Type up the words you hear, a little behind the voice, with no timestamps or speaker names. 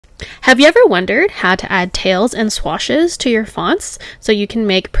Have you ever wondered how to add tails and swashes to your fonts so you can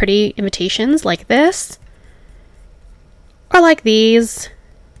make pretty imitations like this, or like these,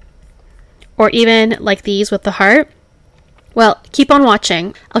 or even like these with the heart? Well, keep on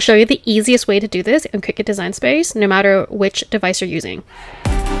watching. I'll show you the easiest way to do this in Cricut Design Space, no matter which device you're using.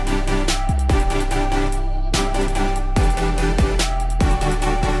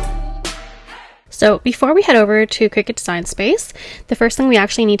 So before we head over to Cricut Design Space, the first thing we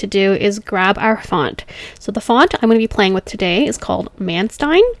actually need to do is grab our font. So the font I'm going to be playing with today is called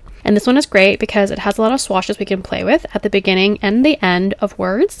Manstein. And this one is great because it has a lot of swashes we can play with at the beginning and the end of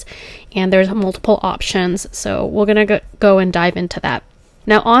words. And there's multiple options. So we're going to go and dive into that.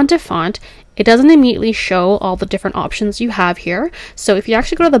 Now on to font. It doesn't immediately show all the different options you have here. So if you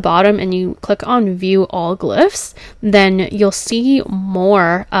actually go to the bottom and you click on view all glyphs, then you'll see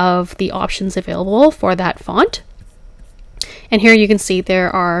more of the options available for that font. And here you can see there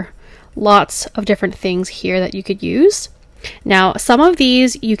are lots of different things here that you could use. Now, some of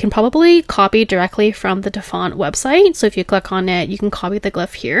these you can probably copy directly from the DaFont website. So if you click on it, you can copy the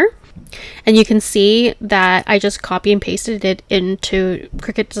glyph here. And you can see that I just copy and pasted it into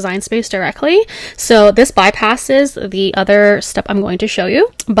Cricut Design Space directly. So this bypasses the other step I'm going to show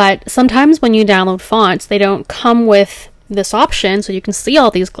you. But sometimes when you download fonts, they don't come with this option so you can see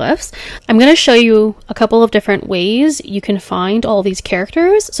all these glyphs. I'm going to show you a couple of different ways you can find all these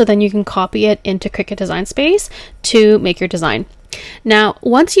characters so then you can copy it into Cricut Design Space to make your design. Now,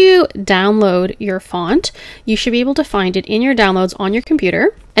 once you download your font, you should be able to find it in your downloads on your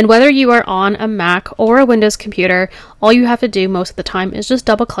computer. And whether you are on a Mac or a Windows computer, all you have to do most of the time is just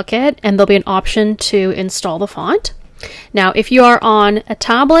double click it and there'll be an option to install the font. Now, if you are on a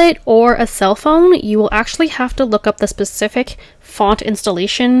tablet or a cell phone, you will actually have to look up the specific font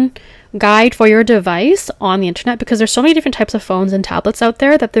installation guide for your device on the internet because there's so many different types of phones and tablets out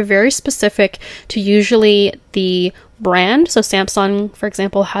there that they're very specific to usually the brand. So Samsung, for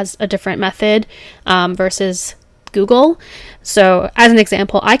example, has a different method versus Google. So as an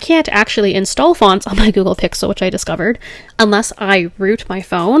example, I can't actually install fonts on my Google Pixel, which I discovered, unless I root my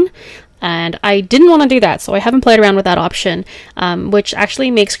phone. And I didn't want to do that, so I haven't played around with that option, which actually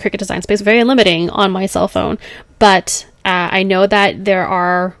makes Cricut Design Space very limiting on my cell phone. But I know that there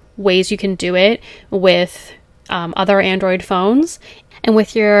are ways you can do it with other Android phones. And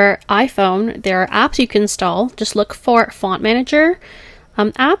with your iPhone, there are apps you can install. Just look for Font Manager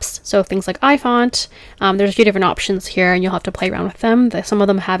apps, so things like iFont. There's a few different options here and you'll have to play around with them. Some of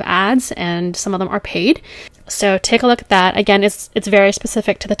them have ads and some of them are paid. So take a look at that. Again, it's very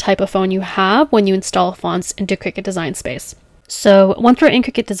specific to the type of phone you have when you install fonts into Cricut Design Space. So once we're in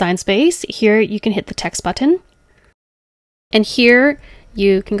Cricut Design Space, here you can hit the text button. And here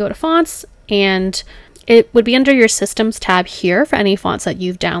you can go to fonts and it would be under your systems tab here for any fonts that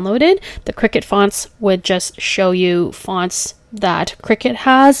you've downloaded. The Cricut fonts would just show you fonts that Cricut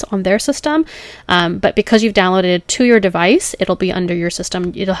has on their system. But because you've downloaded it to your device, it'll be under your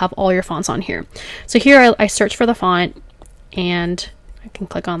system. It'll have all your fonts on here. So here I search for the font and I can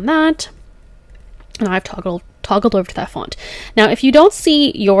click on that. And I've toggled over to that font. Now, if you don't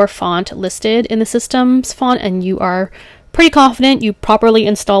see your font listed in the system's font and you are pretty confident you properly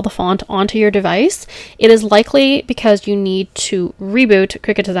install the font onto your device, it is likely because you need to reboot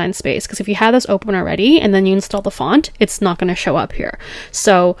Cricut Design Space, because if you have this open already and then you install the font, it's not going to show up here.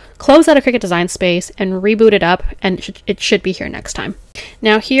 So close out of Cricut Design Space and reboot it up and it should be here next time.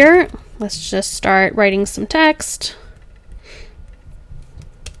 Now here, let's just start writing some text.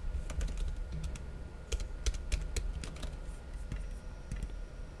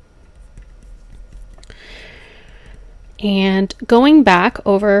 And going back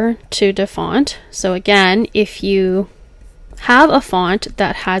over to DaFont, so again, if you have a font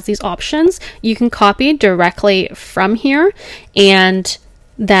that has these options, you can copy directly from here and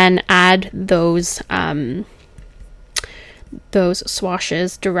then add those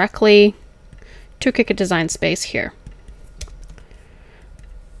swashes directly to Cricut Design Space here.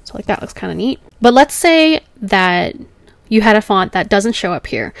 So like that looks kind of neat. But let's say that you had a font that doesn't show up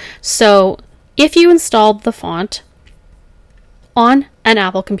here. So if you installed the font on an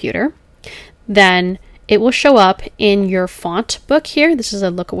Apple computer, then it will show up in your font book here. This is a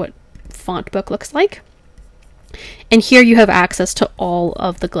look at what font book looks like. And here you have access to all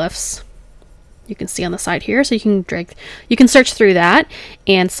of the glyphs you can see on the side here. So you can search through that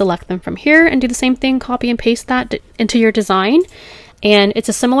and select them from here and do the same thing, copy and paste that into your design. And it's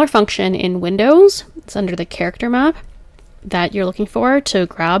a similar function in Windows. It's under the character map that you're looking for to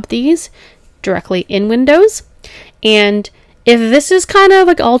grab these directly in Windows. And If this is kind of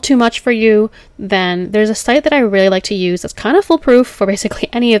like all too much for you, then there's a site that I really like to use that's kind of foolproof for basically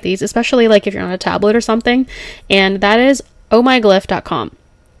any of these, especially like if you're on a tablet or something, and that is ohmyglyph.com.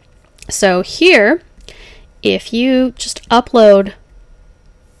 So here, if you just upload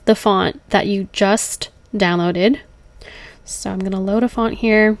the font that you just downloaded, so I'm going to load a font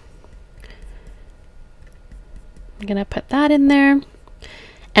here. I'm going to put that in there.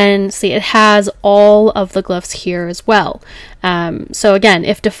 And see, it has all of the glyphs here as well. So again,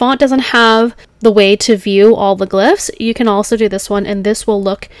 if the font doesn't have the way to view all the glyphs, you can also do this one, and this will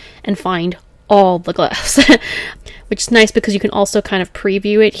look and find all the glyphs, which is nice because you can also kind of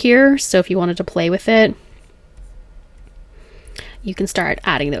preview it here. So if you wanted to play with it, you can start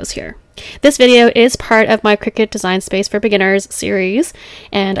adding those here. This video is part of my Cricut Design Space for Beginners series,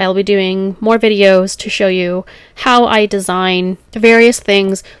 and I'll be doing more videos to show you how I design various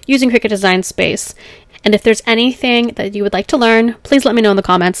things using Cricut Design Space. And if there's anything that you would like to learn, please let me know in the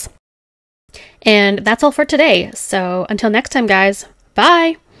comments. And that's all for today. So until next time, guys,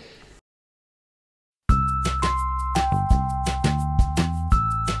 bye!